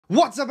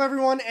What's up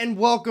everyone, and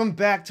welcome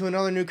back to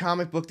another new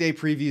comic book day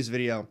previews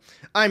video.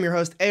 I'm your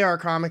host AR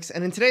Comics,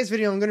 and in today's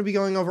video I'm going to be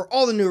going over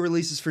all the new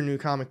releases for new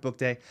comic book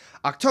day,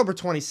 October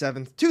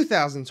 27th,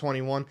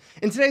 2021.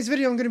 In today's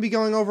video I'm going to be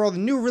going over all the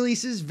new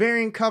releases,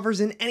 variant covers,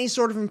 and any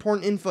sort of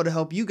important info to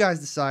help you guys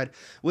decide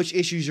which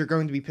issues you're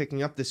going to be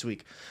picking up this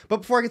week. But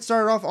before I get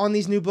started off on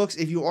these new books,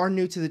 if you are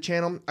new to the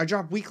channel, I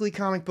drop weekly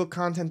comic book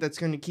content that's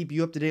going to keep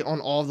you up to date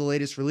on all of the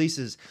latest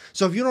releases.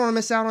 So if you don't want to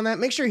miss out on that,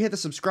 make sure you hit the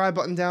subscribe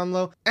button down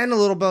low and the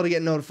little bell to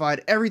get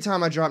notified every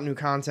time I drop new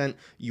content.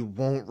 You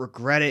won't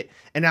regret it.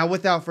 And now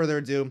without further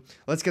ado,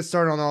 let's get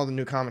started on all the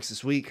new comics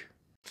this week.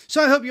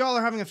 So I hope you all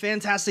are having a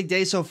fantastic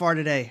day so far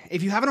today.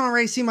 If you haven't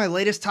already seen my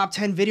latest top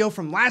 10 video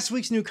from last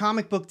week's new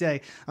comic book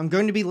day, I'm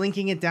going to be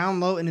linking it down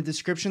low in the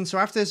description. So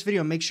after this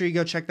video, make sure you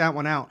go check that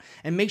one out.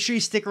 And make sure you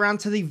stick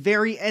around to the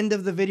very end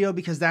of the video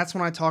because that's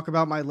when I talk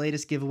about my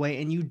latest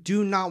giveaway and you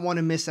do not want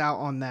to miss out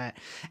on that.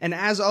 And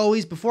as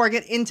always, before I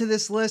get into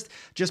this list,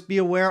 just be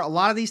aware a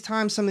lot of these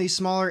times, some of these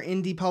smaller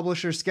indie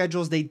publisher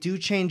schedules, they do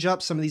change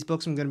up. Some of these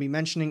books I'm going to be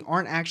mentioning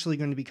aren't actually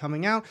going to be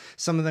coming out.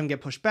 Some of them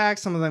get pushed back,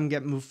 some of them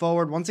get moved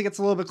forward. Once it gets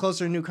a little bit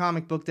closer to new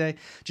comic book day,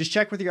 just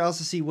check with your else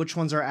to see which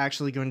ones are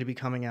actually going to be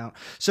coming out.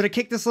 So to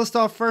kick this list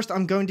off first,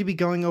 I'm going to be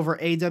going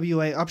over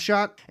AWA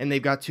Upshot, and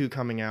they've got two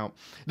coming out.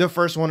 The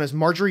first one is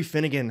Marjorie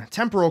Finnegan,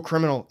 Temporal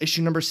Criminal,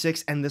 issue number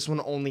 6, and this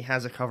one only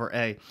has a cover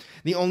A.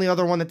 The only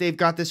other one that they've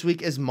got this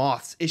week is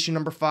Moths, issue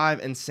number 5,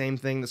 and same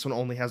thing, this one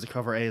only has a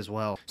cover A as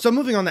well. So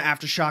moving on to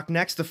Aftershock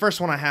next, the first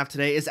one I have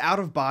today is Out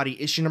of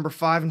Body, issue number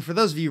 5, and for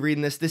those of you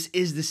reading this, this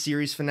is the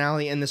series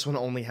finale, and this one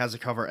only has a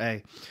cover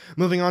A.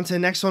 Moving on to the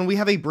next one, we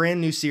have a brand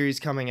new series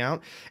coming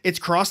out. It's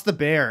Cross the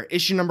Bear,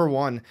 issue number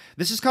 1.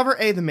 This is cover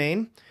A, the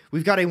main.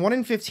 We've got a 1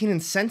 in 15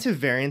 incentive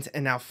variant,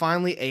 and now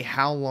finally a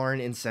Hal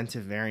Lauren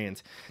incentive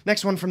variant.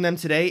 Next one from them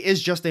today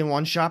is just a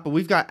one-shot, but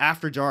we've got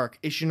After Dark,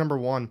 issue number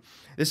 1.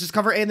 This is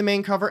cover A, the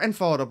main cover, and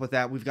followed up with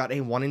that, we've got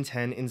a 1 in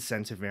 10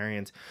 incentive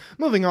variant.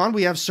 Moving on,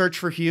 we have Search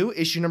for Hugh,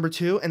 issue number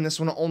 2, and this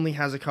one only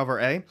has a cover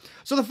A.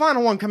 So the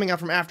final one coming out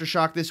from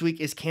Aftershock this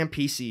week is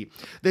Campisi,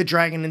 The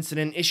Dragon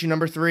Incident, issue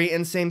number 3,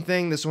 and same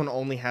thing, this one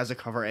only has a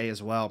cover A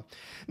as well.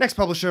 Next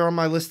publisher on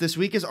my list this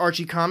week is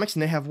Archie Comics,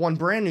 and they have one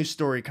brand new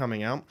story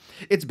coming out.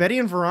 It's Betty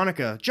and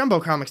Veronica, Jumbo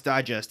Comics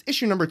Digest,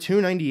 issue number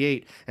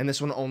 298, and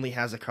this one only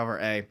has a cover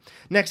A.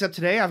 Next up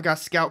today, I've got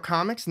Scout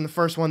Comics, and the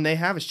first one they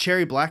have is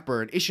Cherry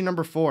Blackbird, issue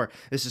number 4.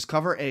 This is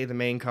cover A, the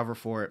main cover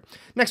for it.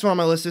 Next one on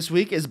my list this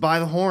week is By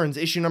the Horns,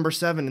 issue number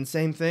 7, and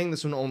same thing,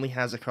 this one only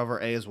has a cover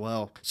A as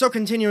well. So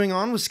continuing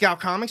on with Scout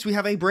Comics, we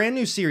have a brand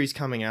new series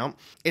coming out.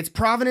 It's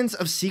Provenance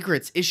of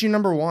Secrets, issue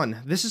number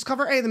 1. This is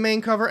cover A, the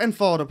main cover, and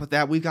followed up with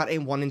that, we've got a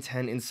 1 in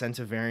 10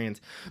 incentive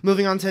variant.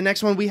 Moving on to the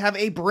next one, we have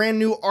a brand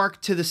new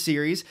arc to the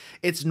series.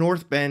 It's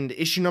North Bend,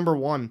 issue number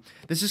 1.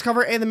 This is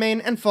cover A, the main,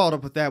 and followed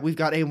up with that, we've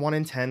got a 1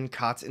 in 10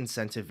 COTS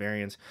incentive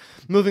variant.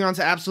 Moving on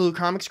to Absolute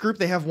Comics Group,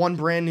 they have one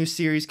brand new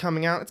series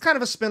coming out. It's kind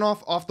of a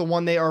spin-off off the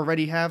one they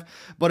already have,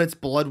 but it's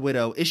Blood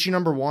Widow, issue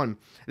number 1.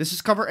 This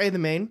is cover A, the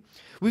main.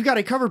 We've got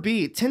a cover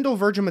B, Tyndall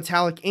Virgin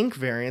Metallic Ink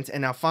variant,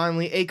 and now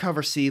finally a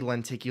cover C,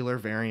 Lenticular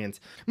variant.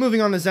 Moving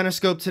on to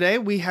Zenoscope today,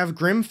 we have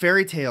Grimm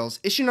Fairy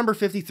Tales, issue number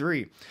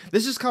 53.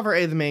 This is cover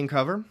A, the main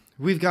cover.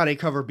 We've got a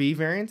cover B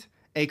variant,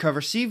 a cover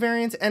C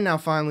variant, and now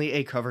finally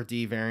a cover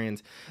D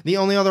variant. The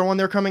only other one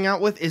they're coming out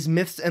with is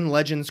Myths and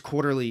Legends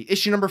Quarterly,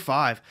 issue number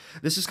 5.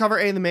 This is cover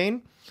A, the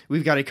main.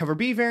 We've got a cover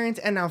B variant,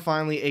 and now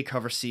finally a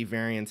cover C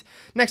variant.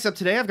 Next up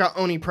today, I've got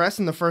Oni Press,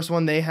 and the first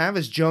one they have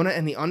is Jonah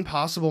and the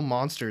Unpossible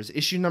Monsters,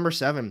 issue number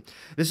 7.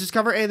 This is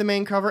cover A, the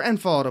main cover, and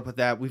followed up with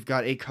that, we've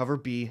got a cover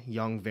B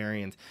Young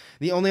variant.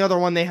 The only other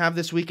one they have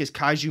this week is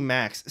Kaiju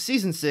Max,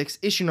 season 6,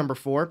 issue number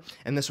 4,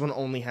 and this one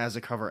only has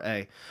a cover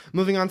A.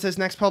 Moving on to this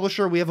next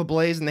publisher, we have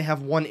Ablaze, and they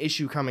have one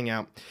issue coming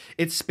out.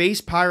 It's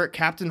Space Pirate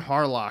Captain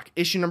Harlock,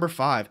 issue number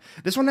 5.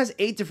 This one has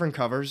 8 different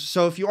covers,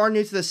 so if you are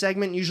new to the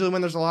segment, usually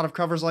when there's a lot of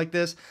covers like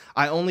this,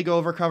 I only go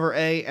over cover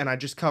A, and I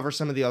just cover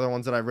some of the other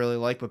ones that I really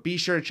like, but be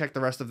sure to check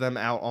the rest of them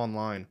out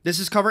online. This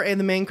is cover A,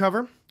 the main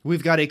cover.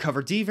 We've got a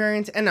cover D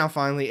variant, and now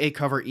finally a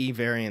cover E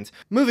variant.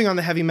 Moving on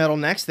to Heavy Metal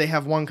next, they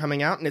have one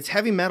coming out, and it's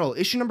Heavy Metal,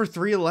 issue number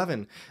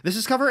 311. This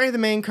is cover A, the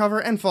main cover,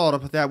 and followed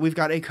up with that, we've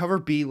got a cover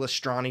B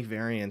Lestrani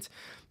variant.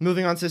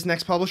 Moving on to this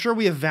next publisher,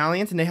 we have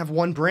Valiant, and they have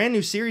one brand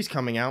new series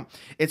coming out.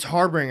 It's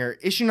Harbinger,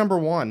 issue number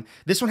 1.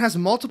 This one has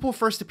multiple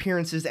first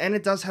appearances, and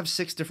it does have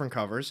 6 different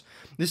covers.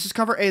 This is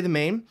cover A, the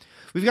main.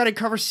 We've got a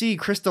cover C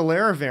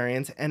Crystalera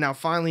variant, and now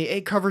finally a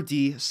cover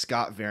D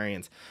Scott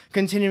variant.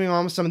 Continuing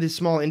on with some of these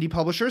small indie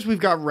publishers, we've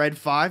got Red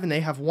 5, and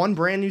they have one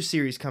brand new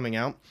series coming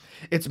out.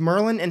 It's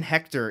Merlin and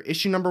Hector,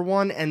 issue number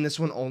 1, and this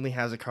one only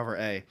has a cover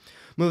A.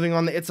 Moving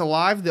on to It's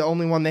Alive, the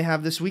only one they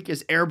have this week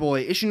is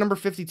Airboy, issue number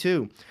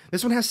 52.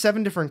 This one has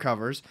 7 different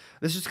covers.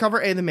 This is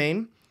cover A, the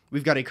main.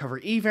 We've got a cover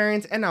E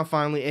variant, and now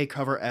finally a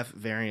cover F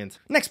variant.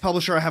 Next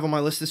publisher I have on my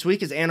list this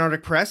week is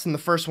Antarctic Press, and the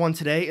first one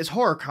today is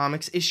Horror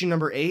Comics issue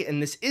number 8,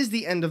 and this is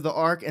the end of the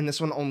arc, and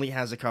this one only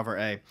has a cover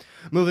A.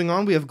 Moving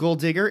on, we have Gold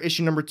Digger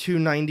issue number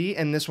 290,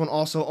 and this one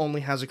also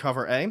only has a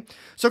cover A.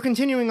 So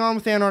continuing on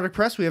with Antarctic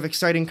Press, we have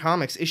Exciting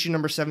Comics issue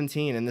number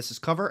 17, and this is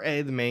cover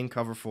A, the main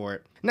cover for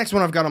it. Next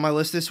one I've got on my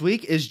list this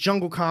week is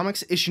Jungle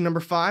Comics issue number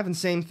 5, and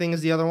same thing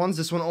as the other ones,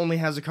 this one only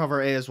has a cover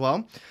A as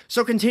well.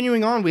 So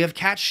continuing on, we have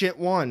Cat Shit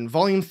 1,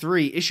 volume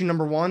 3, issue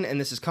number 1, and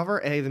this is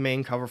cover A, the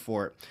main cover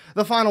for it.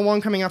 The final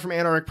one coming out from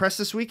Antarctic Press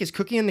this week is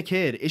Cookie and the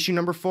Kid, issue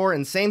number 4,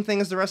 and same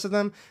thing as the rest of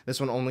them, this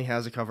one only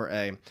has a cover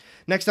A.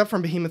 Next up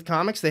from Behemoth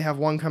Comics, they have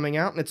one coming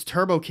out, and it's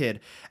Turbo Kid,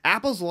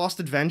 Apple's Lost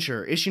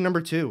Adventure, issue number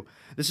 2.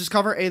 This is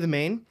cover A, the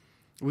main.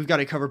 We've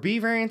got a cover B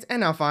variant, and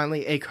now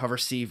finally a cover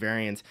C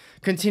variant.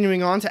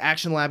 Continuing on to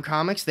Action Lab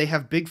Comics, they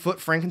have Bigfoot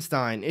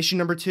Frankenstein, issue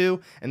number 2,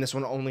 and this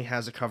one only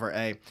has a cover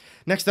A.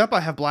 Next up,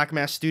 I have Black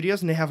Mass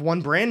Studios, and they have one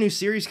brand new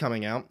series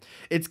coming out.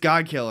 It's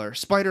Godkiller,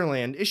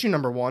 Spiderland, issue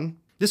number 1.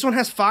 This one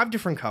has 5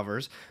 different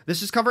covers.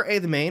 This is cover A,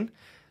 the main.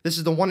 This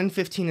is the 1 in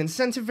 15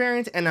 incentive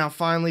variant, and now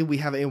finally we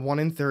have a 1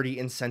 in 30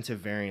 incentive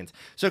variant.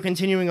 So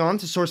continuing on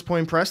to Source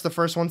Point Press, the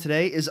first one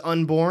today is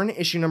Unborn,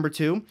 issue number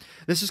 2.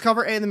 This is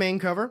cover A, the main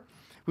cover.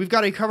 We've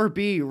got a cover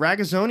B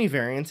Ragazzoni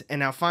variant, and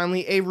now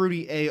finally a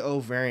Rudy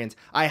A.O. variant.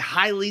 I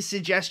highly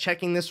suggest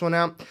checking this one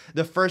out.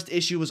 The first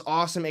issue was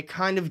awesome. It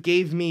kind of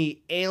gave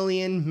me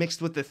Alien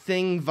mixed with The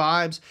Thing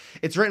vibes.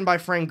 It's written by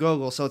Frank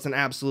Gogol, so it's an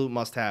absolute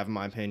must-have in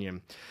my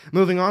opinion.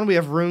 Moving on, we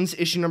have Runes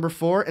issue number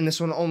 4, and this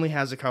one only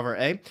has a cover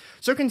A.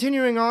 So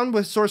continuing on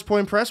with Source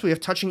Point Press, we have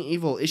Touching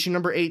Evil issue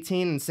number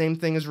 18, and same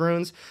thing as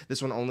Runes.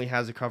 This one only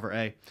has a cover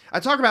A. I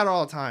talk about it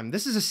all the time.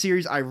 This is a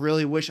series I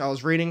really wish I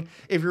was reading.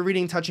 If you're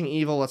reading Touching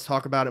Evil, let's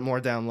talk about it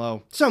more down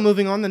low. So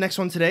moving on, the next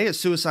one today is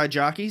Suicide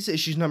Jockeys,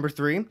 issues number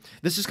 3.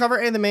 This is cover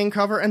A, the main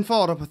cover, and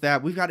followed up with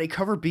that, we've got a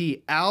cover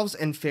B, Alves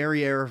and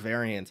Ferrier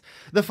variant.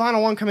 The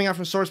final one coming out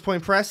from Source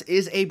Point Press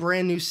is a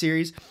brand new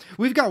series.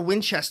 We've got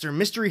Winchester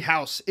Mystery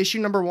House, issue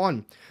number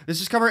 1.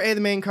 This is cover A,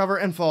 the main cover,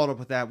 and followed up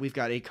with that, we've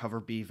got a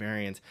cover B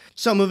variant.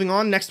 So moving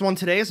on, next one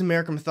today is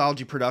American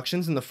Mythology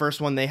Productions, and the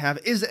first one they have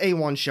is a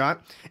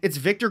one-shot. It's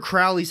Victor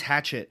Crowley's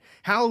Hatchet,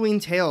 Halloween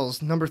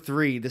Tales number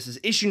 3. This is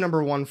issue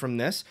number 1 from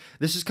this.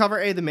 This is cover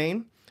A, the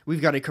main.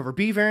 We've got a cover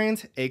B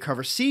variant, a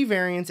cover C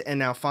variant, and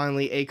now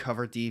finally a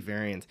cover D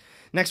variant.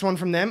 Next one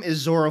from them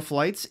is Zorro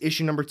Flights,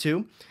 issue number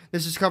 2.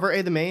 This is cover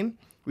A, the main.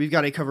 We've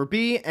got a cover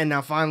B, and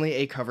now finally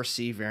a cover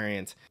C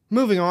variant.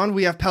 Moving on,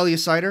 we have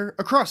Peliocider,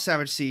 Across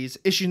Savage Seas,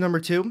 issue number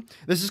 2.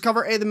 This is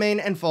cover A, the main,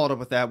 and followed up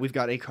with that, we've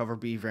got a cover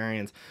B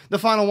variant. The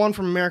final one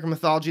from American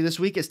Mythology this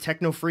week is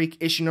Techno Freak,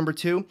 issue number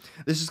 2.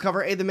 This is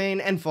cover A, the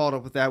main, and followed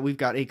up with that, we've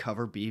got a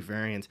cover B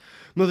variant.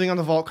 Moving on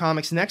to Vault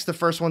Comics next, the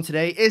first one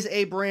today is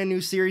a brand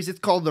new series. It's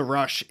called The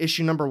Rush,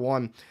 issue number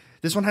 1.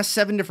 This one has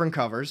 7 different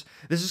covers.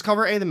 This is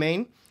cover A, the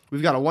main.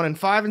 We've got a 1 in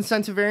 5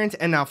 incentive variant,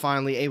 and now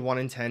finally a 1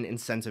 in 10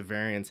 incentive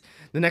variant.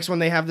 The next one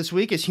they have this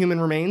week is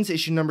Human Remains,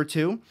 issue number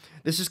 2.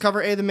 This is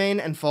cover A, the main,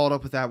 and followed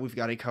up with that, we've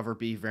got a cover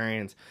B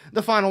variant.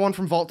 The final one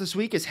from Vault this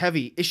week is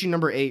Heavy, issue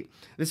number 8.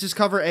 This is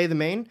cover A, the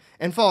main,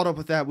 and followed up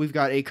with that, we've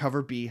got a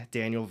cover B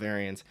Daniel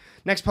variant.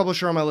 Next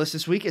publisher on my list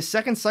this week is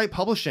Second Sight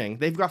Publishing.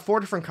 They've got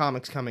 4 different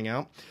comics coming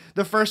out.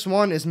 The first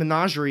one is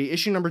Menagerie,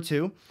 issue number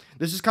 2.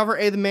 This is cover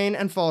A, the main,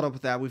 and followed up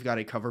with that, we've got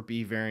a cover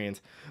B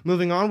variant.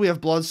 Moving on, we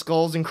have Blood,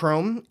 Skulls, and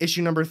Chrome,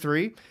 issue number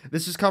 3.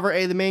 This is cover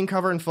A, the main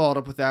cover, and followed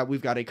up with that,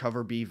 we've got a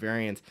cover B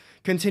variant.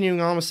 Continuing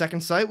on with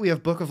Second Sight, we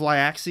have Book of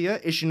Lyaxia,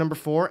 issue number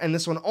 4, and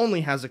this one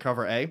only has a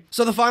cover A.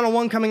 So the final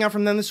one coming out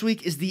from them this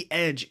week is The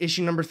Edge,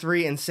 issue number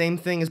 3, and same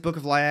thing as Book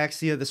of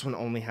Lyaxia, this one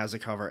only has a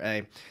cover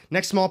A.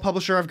 Next small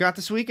publisher I've got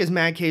this week is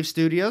Mad Cave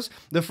Studios.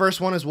 The first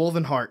one is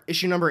Woven Heart,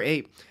 issue number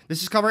 8.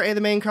 This is cover A,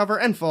 the main cover,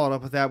 and followed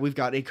up with that, we've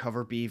got a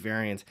cover B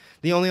variant.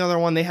 The only other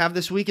one they have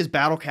this week is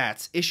Battle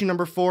Cats, issue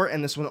number 4,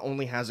 and this one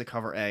only has a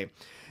cover A.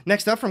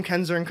 Next up from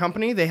Kenzer &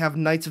 Company, they have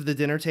Knights of the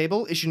Dinner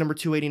Table, issue number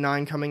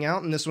 289 coming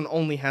out, and this one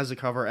only has a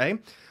cover A.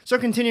 So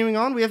continuing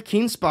on, we have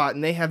Keen Spot,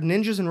 and they have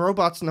Ninjas and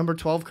Robots number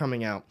 12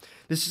 coming out.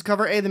 This is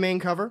cover A, the main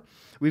cover.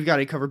 We've got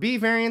a cover B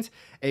variant,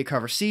 a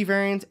cover C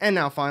variant, and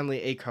now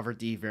finally a cover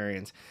D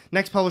variant.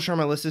 Next publisher on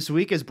my list this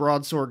week is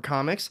Broadsword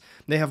Comics.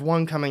 They have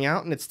one coming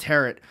out, and it's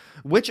Tarot,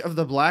 Witch of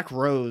the Black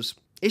Rose,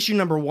 issue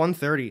number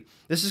 130.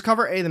 This is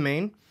cover A, the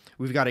main.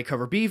 We've got a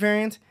cover B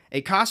variant,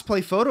 a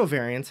cosplay photo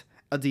variant,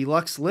 a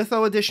deluxe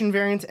litho edition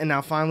variant, and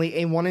now finally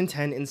a 1 in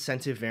 10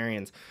 incentive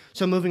variant.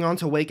 So moving on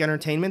to Wake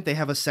Entertainment, they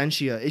have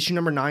Essentia, issue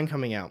number 9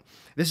 coming out.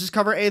 This is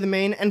cover A, the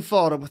main, and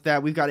followed up with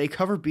that, we've got a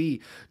cover B,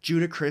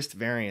 Judah Christ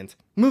variant.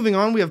 Moving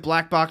on, we have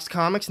Black Box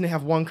Comics, and they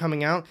have one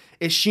coming out.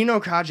 It's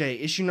Shino Kage,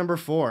 issue number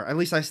 4. At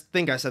least I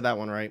think I said that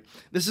one right.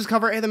 This is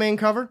cover A, the main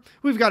cover.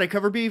 We've got a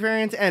cover B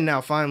variant, and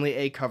now finally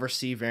a cover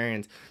C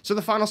variant. So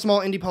the final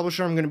small indie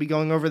publisher I'm going to be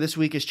going over this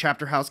week is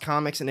Chapter House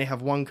Comics, and they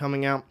have one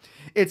coming out.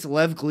 It's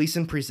Lev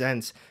Gleason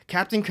Presents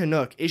Captain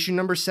Canuck, issue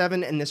number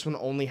 7, and this one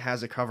only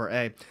has a cover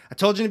A. I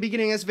told you in the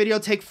beginning of this video,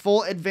 take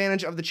full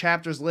advantage of the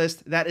chapters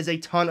list. That is a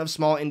ton of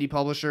small indie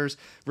publishers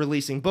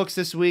releasing books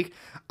this week.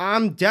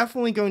 I'm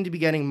definitely going to be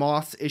getting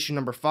Moths issue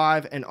number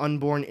 5 and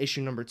Unborn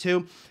issue number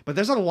 2, but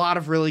there's a lot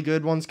of really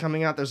good ones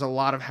coming out. There's a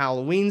lot of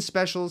Halloween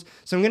specials,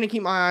 so I'm going to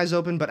keep my eyes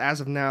open, but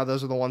as of now,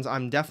 those are the ones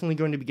I'm definitely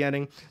going to be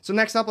getting. So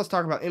next up, let's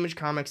talk about Image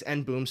Comics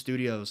and Boom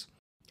Studios.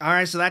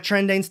 Alright, so that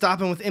trend ain't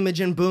stopping with Image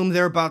and Boom.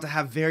 They're about to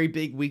have very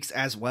big weeks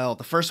as well.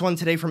 The first one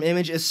today from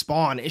Image is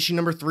Spawn, issue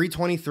number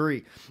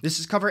 323. This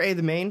is cover A,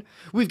 the main.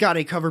 We've got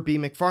a cover B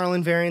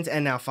McFarlane variant,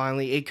 and now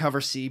finally a cover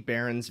C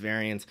Barron's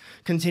variant.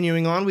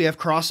 Continuing on, we have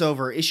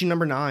Crossover, issue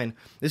number 9.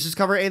 This is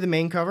cover A, the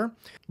main cover.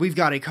 We've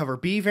got a cover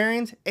B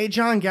variant, a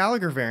John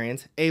Gallagher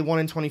variant, a 1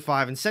 in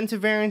 25 incentive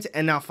variant,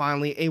 and now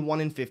finally a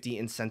 1 in 50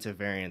 incentive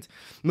variant.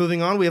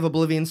 Moving on, we have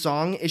Oblivion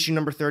Song, issue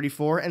number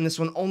 34, and this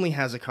one only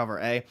has a cover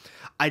A.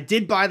 I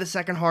did buy the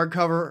second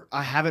hardcover.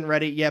 I haven't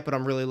read it yet, but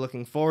I'm really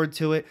looking forward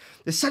to it.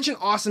 It's such an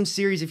awesome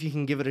series if you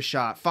can give it a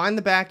shot. Find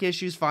the back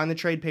issues, find the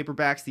trade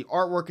paperbacks. The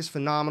artwork is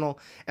phenomenal,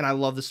 and I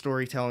love the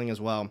storytelling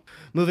as well.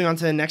 Moving on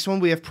to the next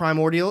one, we have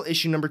Primordial,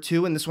 issue number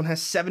 2, and this one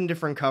has 7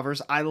 different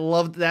covers. I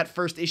loved that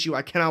first issue.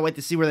 I cannot wait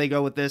to see where they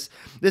go with this.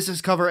 This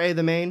is cover A,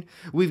 the main.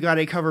 We've got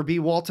a cover B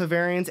Walta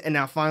variant, and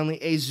now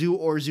finally a Zoo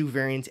or Zoo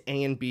variant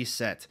A and B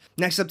set.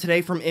 Next up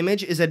today from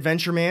Image is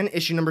Adventure Man,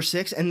 issue number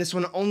 6, and this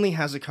one only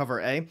has a cover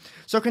A.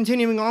 So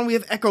continuing on, we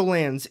have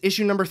Echolands,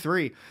 issue number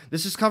 3.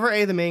 This is cover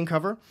A, the main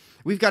cover.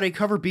 We've got a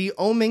cover B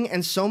Oming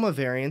and Soma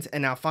variant,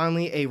 and now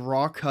finally a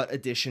Raw Cut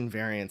Edition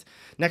variant.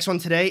 Next one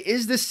today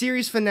is the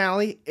series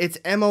finale. It's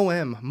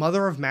MOM,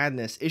 Mother of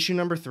Madness, issue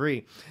number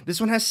 3. This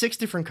one has 6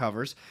 different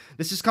covers.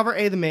 This is cover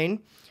A, the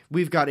main.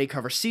 We've got a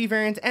cover C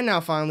variant, and now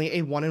finally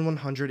a 1 in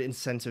 100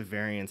 incentive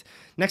variant.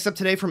 Next up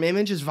today from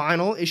Image is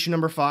Vinyl, issue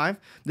number 5.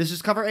 This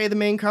is cover A, the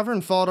main cover,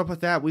 and followed up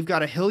with that, we've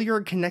got a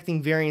Hilliard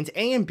Connecting variant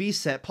A and B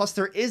set, plus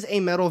there is a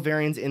metal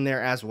variant in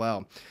there as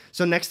well.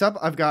 So next up,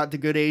 I've got The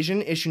Good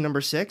Asian, issue number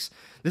 6.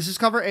 This is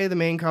cover A, the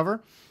main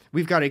cover.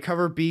 We've got a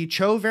cover B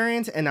Cho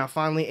variant, and now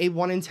finally a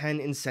 1 in 10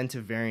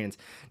 incentive variant.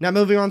 Now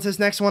moving on to this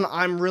next one,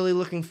 I'm really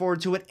looking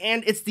forward to it,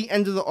 and it's the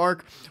end of the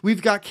arc.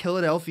 We've got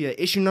Philadelphia,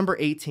 issue number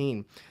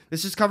 18.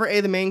 This is cover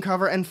A, the main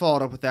cover, and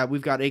followed up with that,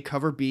 we've got a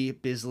cover B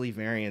Bisley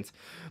variant.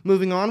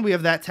 Moving on, we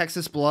have That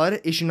Texas Blood,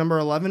 issue number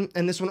 11,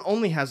 and this one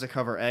only has a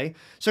cover A.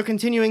 So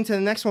continuing to the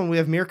next one, we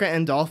have Mirka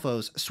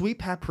Andolfo's Sweet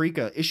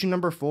Paprika, issue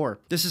number 4.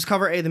 This is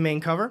cover A, the main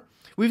cover.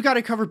 We've got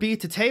a cover B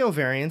Tateo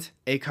variant,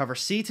 a cover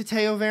C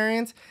Tateo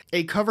variant,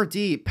 a cover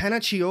D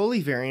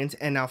Panaccioli variant,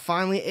 and now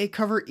finally a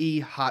cover E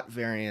Hot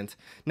variant.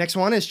 Next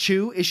one is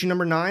Chew, issue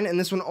number 9, and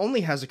this one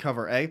only has a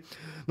cover A.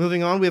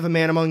 Moving on, we have A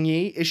Man Among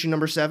Ye, issue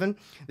number 7.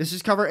 This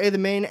is cover A, the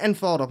main, and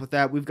followed up with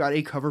that, we've got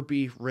a cover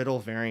B Riddle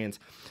variant.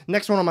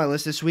 Next one on my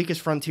list this week is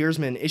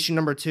Frontiersman, issue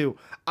number 2.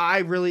 I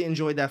really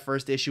enjoyed that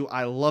first issue.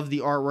 I love the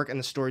artwork, and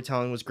the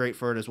storytelling was great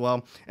for it as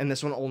well, and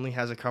this one only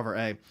has a cover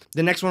A.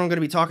 The next one I'm going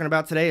to be talking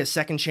about today is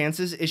Second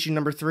Chances, issue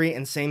number 3,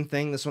 and same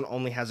thing, this one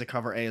only has a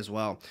cover A as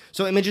well.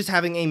 So Image is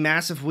having a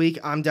massive week.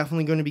 I'm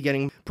definitely going to be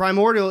getting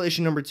Primordial,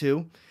 issue number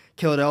 2.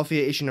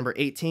 Philadelphia, issue number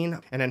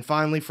 18, and then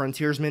finally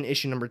Frontiersman,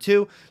 issue number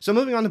 2. So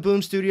moving on to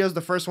Boom Studios,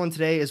 the first one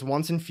today is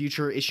Once and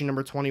Future, issue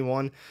number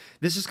 21.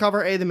 This is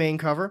cover A, the main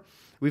cover.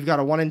 We've got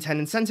a 1 in 10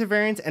 incentive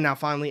variant, and now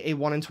finally a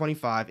 1 in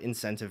 25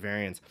 incentive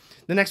variant.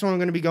 The next one I'm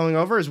going to be going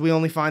over is We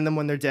Only Find Them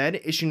When They're Dead,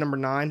 issue number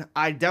 9.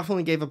 I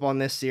definitely gave up on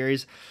this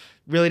series.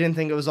 Really didn't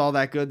think it was all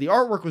that good. The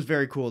artwork was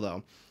very cool,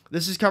 though.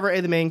 This is cover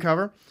A, the main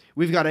cover.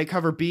 We've got a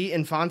cover B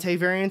Infante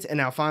variant, and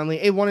now finally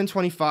a 1 in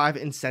 25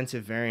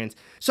 incentive variant.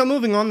 So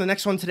moving on, the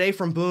next one today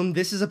from Boom,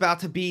 this is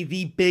about to be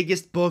the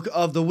biggest book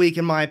of the week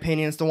in my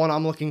opinion. It's the one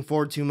I'm looking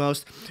forward to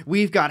most.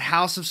 We've got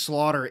House of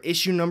Slaughter,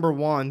 issue number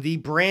 1, the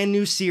brand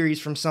new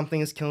series from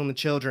Something Is Killing the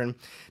Children.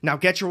 Now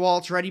get your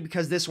wallets ready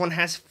because this one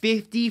has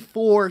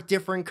 54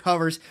 different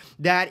covers.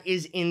 That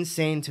is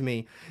insane to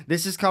me.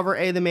 This is cover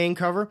A, the main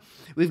cover.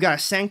 We've got a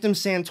Sanctum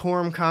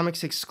Sanctorum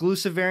Comics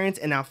exclusive variant,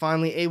 and now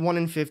finally a 1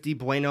 in 50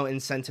 Bueno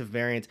incentive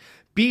variant.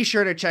 Be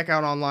sure to check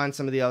out online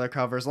some of the other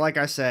covers. Like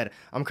I said,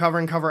 I'm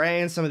covering cover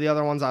A and some of the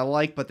other ones I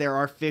like, but there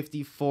are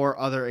 54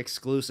 other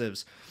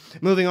exclusives.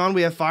 Moving on,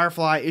 we have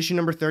Firefly, issue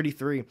number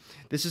 33.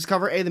 This is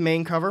cover A, the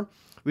main cover.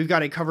 We've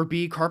got a cover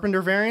B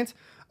Carpenter variant,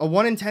 a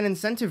 1 in 10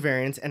 incentive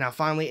variant, and now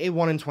finally a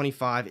 1 in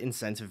 25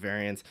 incentive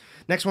variant.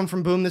 Next one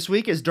from Boom this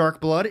week is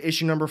Dark Blood,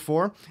 issue number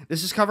 4.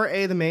 This is cover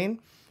A, the main.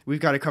 We've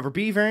got a cover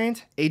B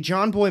variant, a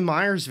John Boy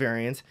Myers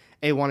variant,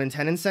 a 1 in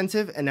 10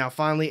 incentive, and now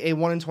finally a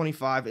 1 in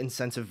 25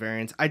 incentive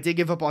variant. I did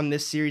give up on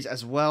this series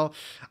as well.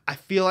 I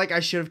feel like I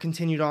should have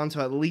continued on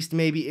to at least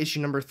maybe issue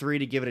number 3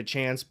 to give it a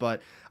chance,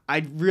 but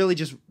I really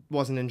just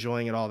wasn't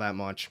enjoying it all that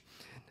much.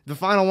 The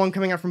final one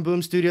coming out from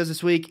Boom Studios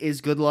this week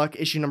is Good Luck,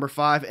 issue number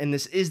 5, and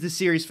this is the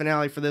series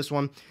finale for this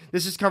one.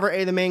 This is cover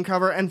A, the main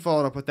cover, and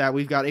followed up with that,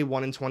 we've got a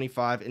 1 in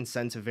 25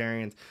 incentive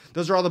variant.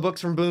 Those are all the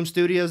books from Boom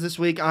Studios this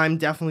week. I'm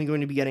definitely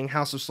going to be getting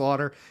House of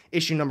Slaughter,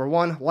 issue number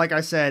 1. Like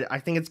I said, I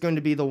think it's going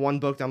to be the one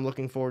book that I'm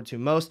looking forward to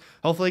most.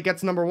 Hopefully it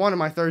gets number 1 in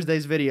my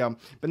Thursday's video.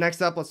 But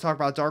next up, let's talk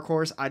about Dark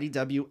Horse,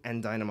 IDW,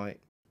 and Dynamite.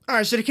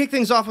 Alright, so to kick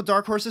things off with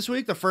Dark Horse this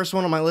week, the first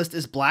one on my list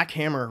is Black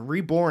Hammer,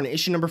 Reborn,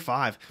 issue number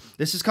 5.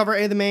 This is cover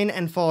A, the main,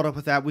 and followed up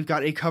with that, we've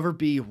got a cover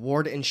B,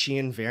 Ward and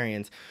Sheehan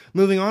variant.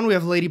 Moving on, we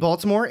have Lady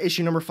Baltimore,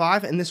 issue number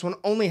 5, and this one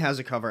only has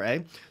a cover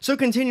A. So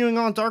continuing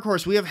on Dark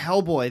Horse, we have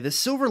Hellboy, the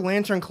Silver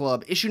Lantern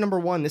Club, issue number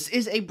 1. This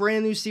is a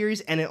brand new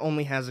series, and it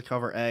only has a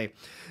cover A.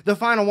 The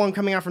final one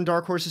coming out from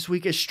Dark Horse this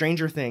week is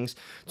Stranger Things,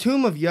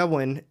 Tomb of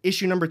Yewin,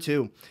 issue number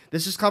 2.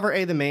 This is cover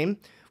A, the main.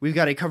 We've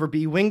got a cover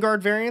B,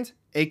 Wingard variant,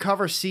 a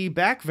cover C,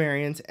 Back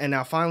variant, and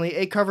now finally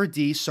a cover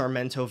D,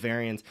 Sarmento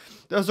variant.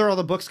 Those are all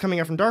the books coming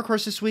out from Dark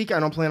Horse this week. I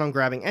don't plan on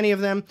grabbing any of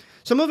them.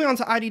 So moving on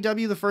to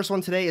IDW, the first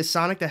one today is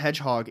Sonic the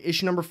Hedgehog,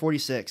 issue number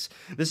 46.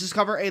 This is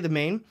cover A, the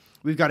main.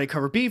 We've got a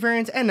cover B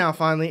variant, and now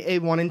finally a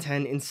 1 in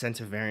 10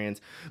 incentive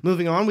variant.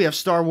 Moving on, we have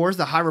Star Wars,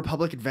 The High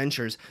Republic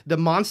Adventures, The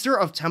Monster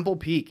of Temple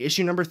Peak,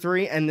 issue number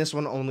 3, and this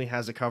one only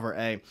has a cover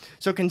A.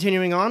 So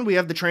continuing on, we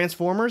have The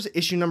Transformers,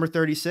 issue number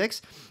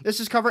 36. This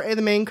is cover A,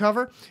 the main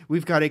cover.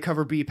 We've got a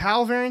cover B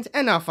PAL variant,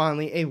 and now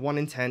finally a 1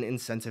 in 10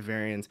 incentive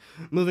variant.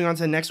 Moving on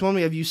to the next one,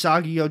 we have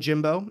Usagi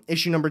Yojimbo,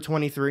 issue number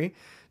 23.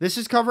 This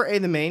is cover A,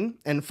 the main,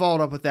 and followed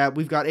up with that,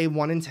 we've got a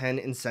 1 in 10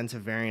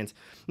 incentive variant.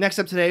 Next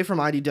up today from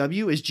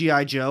IDW is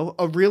G.I. Joe,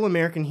 A Real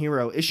American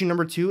Hero, issue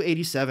number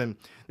 287.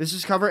 This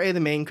is cover A, the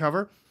main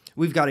cover.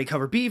 We've got a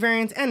cover B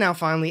variant, and now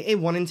finally a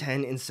 1 in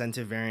 10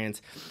 incentive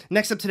variant.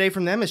 Next up today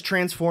from them is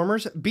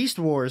Transformers, Beast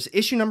Wars,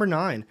 issue number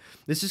 9.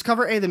 This is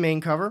cover A, the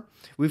main cover.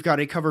 We've got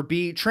a cover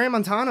B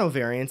Tramontano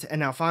variant, and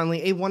now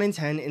finally a 1 in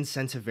 10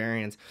 incentive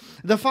variant.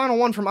 The final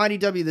one from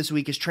IDW this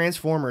week is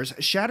Transformers,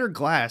 Shattered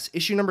Glass,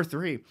 issue number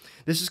 3.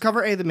 This is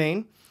cover A, the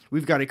main.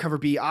 We've got a cover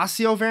B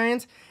Osseo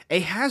variant,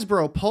 a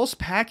Hasbro Pulse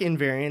Pack-In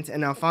variant, and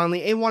now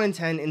finally a 1 in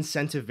 10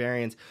 incentive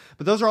variant.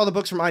 But those are all the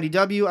books from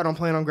IDW. I don't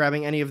plan on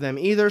grabbing any of them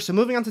either. So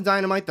moving on to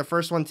Dynamite, the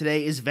first one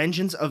today is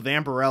Vengeance of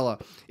Vampirella,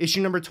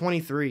 issue number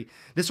 23.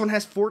 This one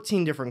has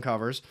 14 different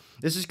covers.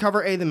 This is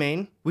cover A, the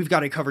main. We've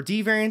got a cover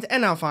D variant,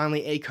 and now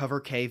finally a cover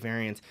K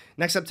variant.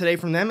 Next up today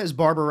from them is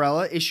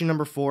Barbarella, issue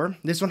number 4.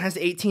 This one has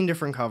 18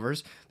 different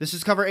covers. This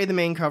is cover A, the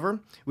main cover.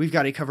 We've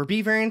got a cover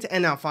B variant,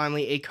 and now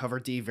finally a cover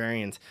D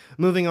variant.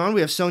 Moving on, we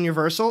have Sonya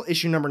Versal,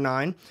 issue number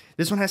 9.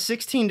 This one has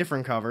 16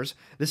 different covers.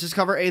 This is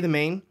cover A, the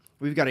main.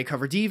 We've got a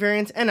cover D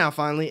variant, and now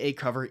finally a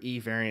cover E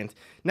variant.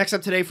 Next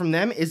up today from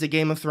them is A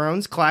Game of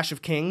Thrones, Clash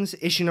of Kings,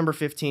 issue number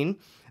 15.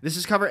 This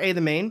is cover A,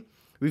 the main.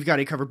 We've got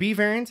a cover B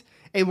variant,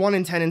 a 1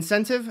 in 10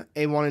 incentive,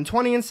 a 1 in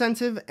 20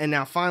 incentive, and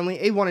now finally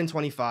a 1 in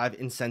 25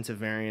 incentive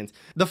variant.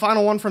 The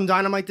final one from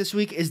Dynamite this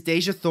week is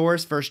Deja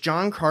Thoris vs.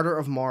 John Carter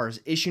of Mars,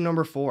 issue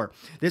number 4.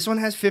 This one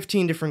has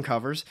 15 different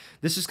covers.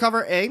 This is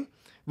cover A.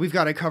 We've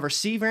got a cover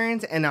C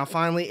variant, and now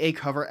finally a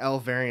cover L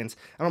variant.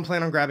 I don't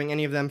plan on grabbing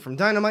any of them from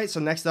Dynamite, so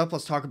next up,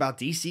 let's talk about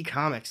DC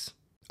Comics.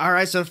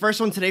 Alright, so the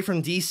first one today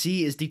from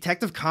DC is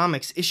Detective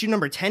Comics, issue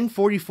number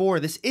 1044.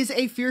 This is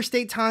a Fear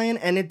State tie-in,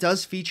 and it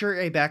does feature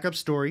a backup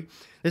story.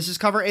 This is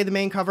cover A, the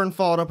main cover, and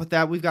followed up with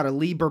that, we've got a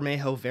Lee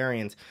Bermejo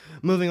variant.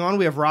 Moving on,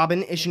 we have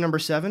Robin, issue number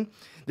 7.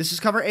 This is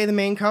cover A, the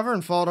main cover,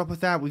 and followed up with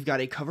that, we've got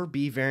a cover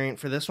B variant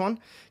for this one.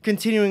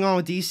 Continuing on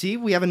with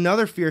DC, we have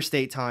another Fear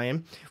State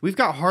tie-in. We've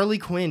got Harley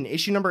Quinn,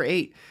 issue number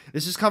 8.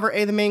 This is cover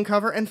A, the main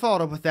cover, and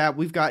followed up with that,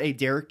 we've got a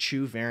Derek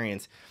Chu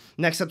variant.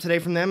 Next up today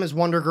from them is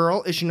Wonder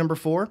Girl, issue number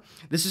 4.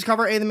 This is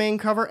cover A, the main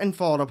cover, and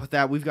followed up with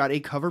that, we've got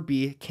a cover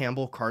B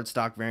Campbell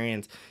cardstock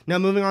variant. Now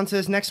moving on to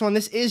this next one,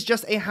 this is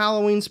just a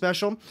Halloween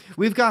special.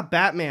 We've got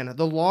Batman,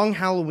 The Long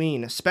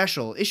Halloween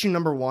special, issue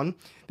number 1.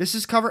 This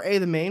is cover A,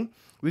 the main.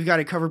 We've got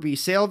a cover B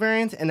sale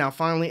variant, and now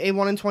finally a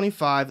 1 in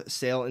 25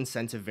 sale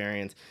incentive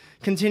variant.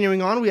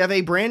 Continuing on, we have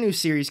a brand new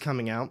series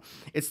coming out.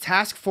 It's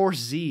Task Force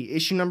Z,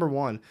 issue number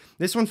 1.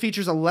 This one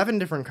features 11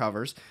 different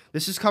covers.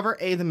 This is cover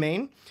A, the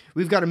main.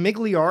 We've got a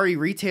Migliari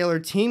retailer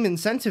team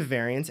incentive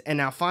variant, and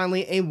now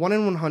finally a 1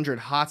 in 100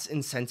 HOTS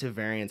incentive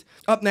variant.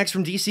 Up next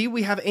from DC,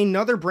 we have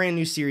another brand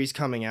new series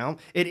coming out.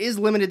 It is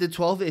limited to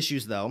 12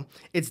 issues though.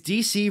 It's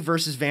DC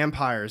vs.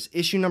 Vampires,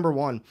 issue number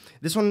 1.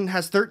 This one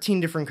has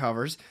 13 different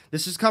covers.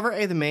 This is cover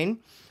A, the main.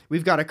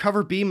 We've got a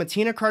cover B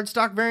Matina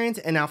cardstock variant,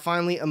 and now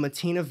finally a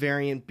Matina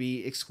variant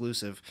B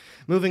exclusive.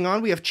 Moving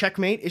on, we have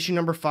Checkmate, issue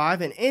number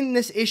 5, and in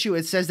this issue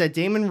it says that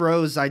Damon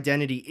Rose's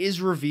identity is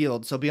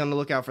revealed, so be on the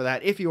lookout for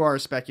that if you are a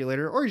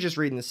speculator or you're just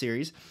reading the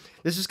series.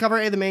 This is cover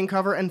A, the main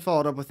cover, and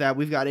followed up with that,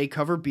 we've got a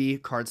cover B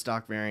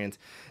cardstock variant.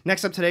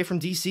 Next up today from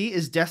DC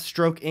is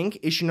Deathstroke Inc.,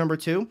 issue number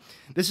 2.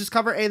 This is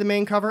cover A, the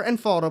main cover, and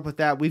followed up with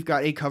that, we've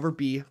got a cover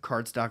B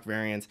cardstock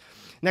variant.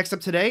 Next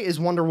up today is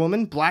Wonder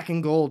Woman Black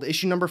and Gold,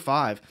 issue number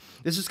 5.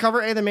 This is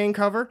cover A, the main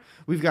cover.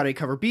 We've got a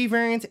cover B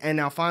variant, and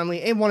now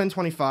finally a 1 in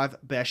 25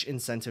 Besh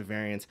incentive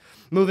variant.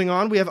 Moving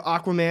on, we have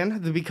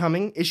Aquaman The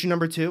Becoming, issue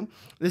number 2.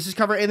 This is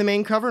cover A, the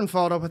main cover, and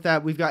followed up with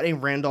that, we've got a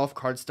Randolph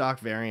cardstock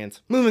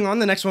variant. Moving on,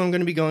 the next one I'm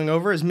going to be going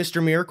over is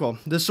Mr. Miracle,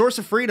 The Source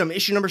of Freedom,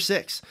 issue number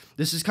 6.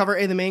 This is cover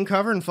A, the main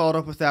cover, and followed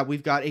up with that,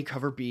 we've got a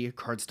cover B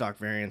cardstock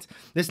variant.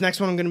 This next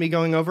one I'm going to be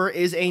going over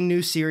is a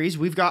new series.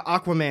 We've got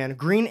Aquaman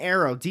Green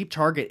Arrow Deep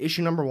Target,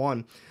 issue number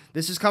 1.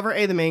 This is cover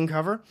A, the main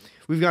cover.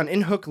 We've got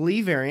an Inhook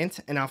Lee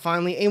variant, and now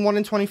finally a 1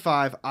 in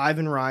 25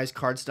 Ivan Rise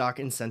cardstock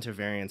incentive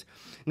variant.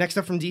 Next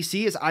up from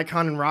DC is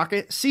Icon and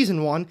Rocket,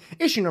 Season 1,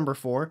 issue number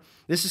 4.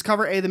 This is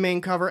cover A, the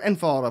main cover, and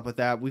followed up with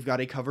that, we've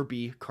got a cover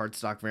B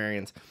cardstock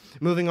variant.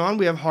 Moving on,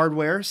 we have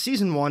Hardware,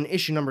 Season 1,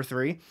 issue number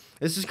 3.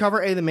 This is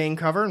cover A, the main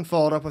cover, and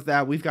followed up with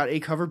that, we've got a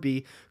cover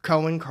B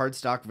Cohen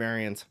cardstock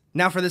variant.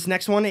 Now for this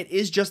next one, it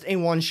is just a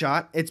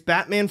one-shot. It's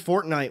Batman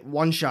Fortnite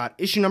one-shot,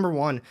 issue number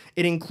 1.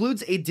 It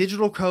includes a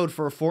digital code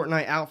for a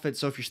Fortnite outfit,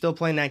 so if you're still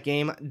playing that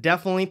game,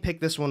 definitely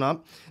pick this one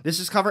up. This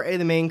is cover A,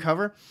 the main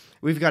cover.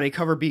 We've got a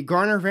cover B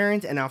Garner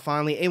variant, and now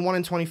finally a 1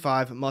 in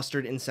 25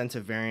 Mustard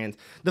incentive variant.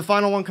 The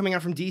final one coming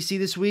out from DC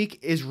this week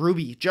is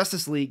Ruby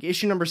Justice League,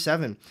 issue number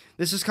 7.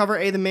 This is cover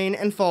A, the main,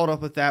 and followed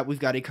up with that, we've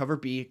got a cover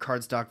B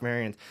cardstock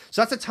variant.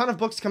 So that's a ton of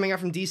books coming out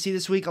from DC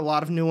this week, a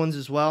lot of new ones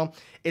as well.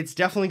 It's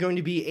definitely going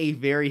to be a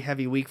very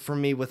heavy week for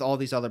me with all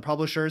these other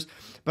publishers,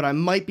 but I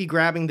might be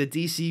grabbing the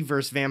DC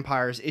vs.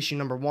 Vampires issue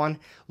number 1.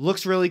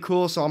 Looks really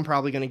cool, so I'm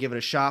probably going to give it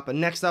a shot. But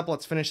next up,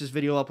 let's finish this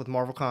video up with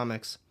Marvel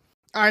Comics.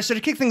 Alright, so to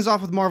kick things off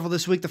with Marvel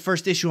this week, the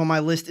first issue on my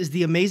list is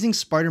The Amazing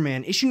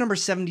Spider-Man, issue number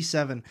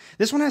 77.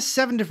 This one has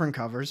 7 different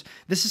covers.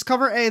 This is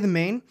cover A, the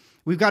main.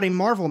 We've got a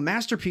Marvel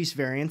Masterpiece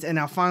variant, and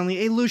now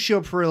finally a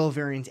Lucio Perillo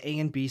variant A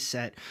and B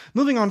set.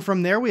 Moving on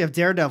from there, we have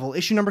Daredevil,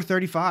 issue number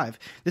 35.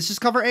 This is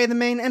cover A, the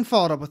main, and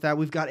followed up with that,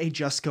 we've got a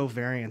Just Go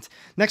variant.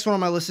 Next one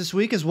on my list this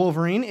week is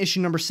Wolverine, issue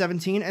number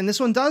 17, and this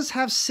one does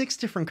have 6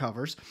 different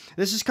covers.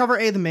 This is cover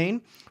A, the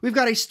main. We've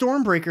got a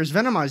Stormbreakers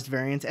Venomized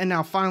variant, and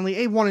now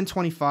finally a 1 in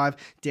 25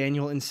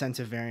 Daniel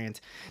incentive variant.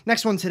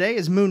 Next one today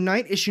is Moon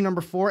Knight, issue number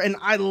 4, and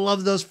I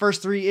love those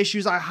first 3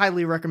 issues. I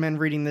highly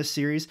recommend reading this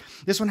series.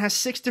 This one has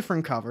 6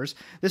 different covers.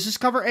 This is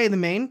cover A, the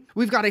main.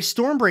 We've got a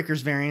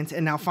Stormbreakers variant,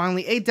 and now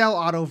finally a Del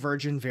Auto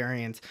Virgin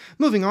variant.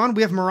 Moving on,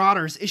 we have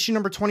Marauders, issue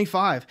number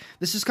 25.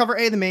 This is cover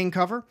A, the main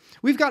cover.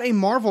 We've got a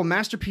Marvel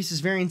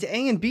Masterpieces variant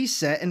A and B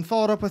set, and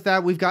followed up with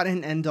that, we've got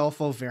an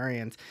Endolfo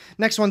variant.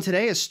 Next one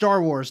today is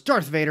Star Wars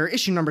Darth Vader,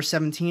 issue number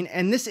 17,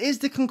 and this is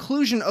the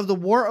conclusion of the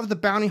War of the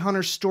Bounty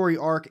Hunters story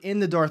arc in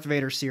the Darth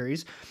Vader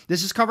series.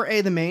 This is cover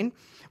A, the main.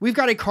 We've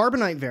got a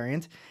Carbonite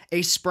variant, a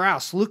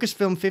Sprouse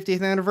Lucasfilm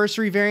 50th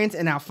Anniversary variant,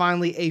 and now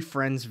finally a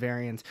Friends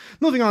variant.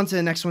 Moving on to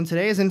the next one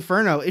today is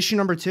Inferno, issue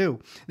number 2.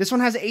 This one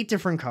has 8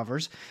 different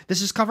covers.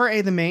 This is cover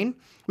A, the main.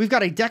 We've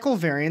got a Deckle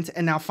variant,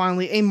 and now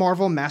finally a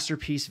Marvel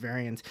Masterpiece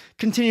variant.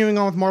 Continuing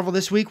on with Marvel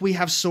this week, we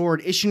have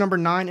Sword, issue number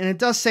 9, and it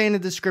does say in the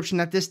description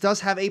that this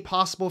does have a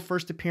possible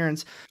first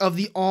appearance of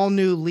the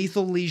all-new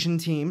Lethal Legion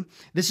team.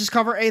 This is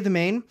cover A, the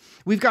main.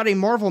 We've got a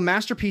Marvel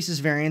Masterpieces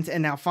variant,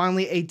 and now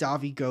finally a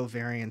Davi Go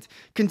variant.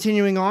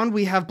 Continuing on,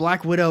 we have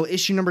Black Widow,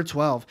 issue number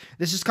 12.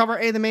 This is cover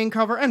A, the main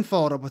cover, and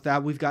followed up with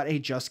that, we've got a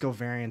Just Go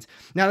variant.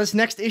 Now, this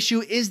next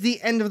issue is the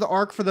end of the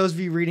arc for those of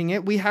you reading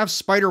it. We have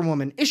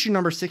Spider-Woman, issue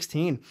number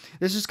 16.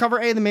 This is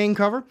cover A, the main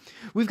cover.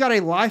 We've got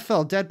a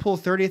Liefeld Deadpool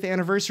 30th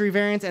Anniversary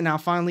variant, and now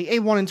finally a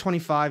 1 in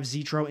 25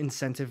 Zetro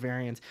incentive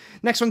variant.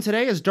 Next one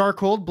today is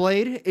Darkhold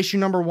Blade, issue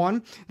number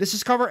 1. This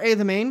is cover A,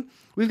 the main.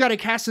 We've got a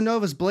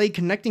Casanova's Blade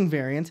Connecting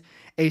variant,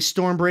 a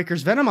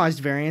Stormbreakers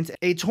Venomized variant,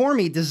 a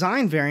Tormy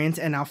Design variant,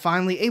 and now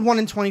finally a 1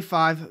 in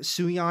 25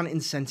 Suyon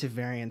incentive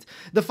variant.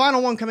 The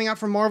final one coming out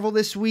from Marvel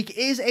this week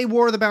is a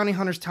War of the Bounty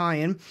Hunters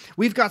tie-in.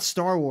 We've got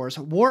Star Wars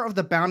War of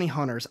the Bounty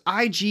Hunters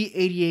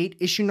IG-88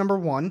 issue number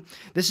 1.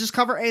 This is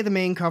cover A, the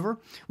main cover.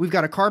 We've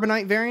got a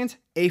Carbonite variant,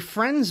 a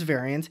Friends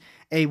variant,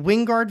 a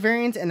Wingard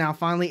variant, and now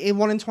finally a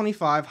 1 in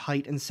 25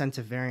 height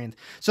incentive variant.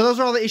 So those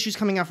are all the issues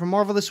coming out from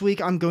Marvel this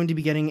week. I'm going to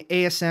be getting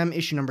ASM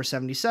issue number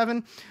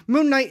 77,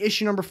 Moon Knight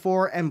issue number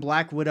 4, and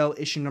Black Widow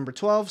issue number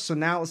 12. So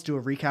now let's do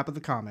a recap of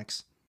the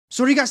comics.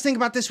 So what do you guys think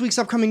about this week's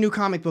upcoming new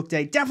comic book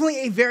day?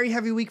 Definitely a very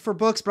heavy week for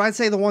books, but I'd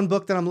say the one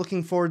book that I'm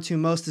looking forward to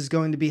most is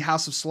going to be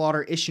House of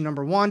Slaughter issue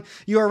number 1.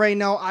 You already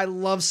know I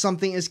love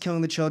Something is Killing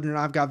the Children, and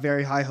I've got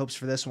very high hopes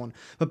for this one.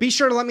 But be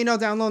sure to let me know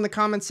down low in the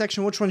comments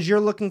section which ones you're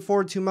looking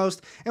forward to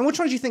most, and which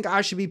ones you think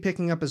I should be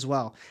picking up as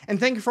well. And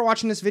thank you for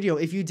watching this video.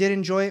 If you did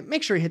enjoy it,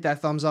 make sure you hit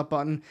that thumbs up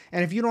button,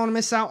 and if you don't want to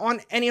miss out on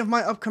any of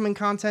my upcoming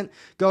content,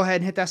 go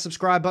ahead and hit that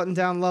subscribe button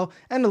down low,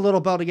 and the little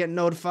bell to get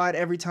notified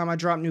every time I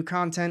drop new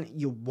content.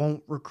 You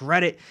won't regret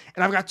it.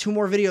 And I've got 2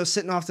 more videos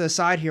sitting off to the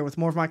side here with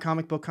more of my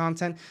comic book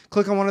content.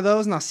 Click on one of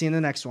those, and I'll see you in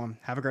the next one.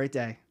 Have a great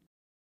day.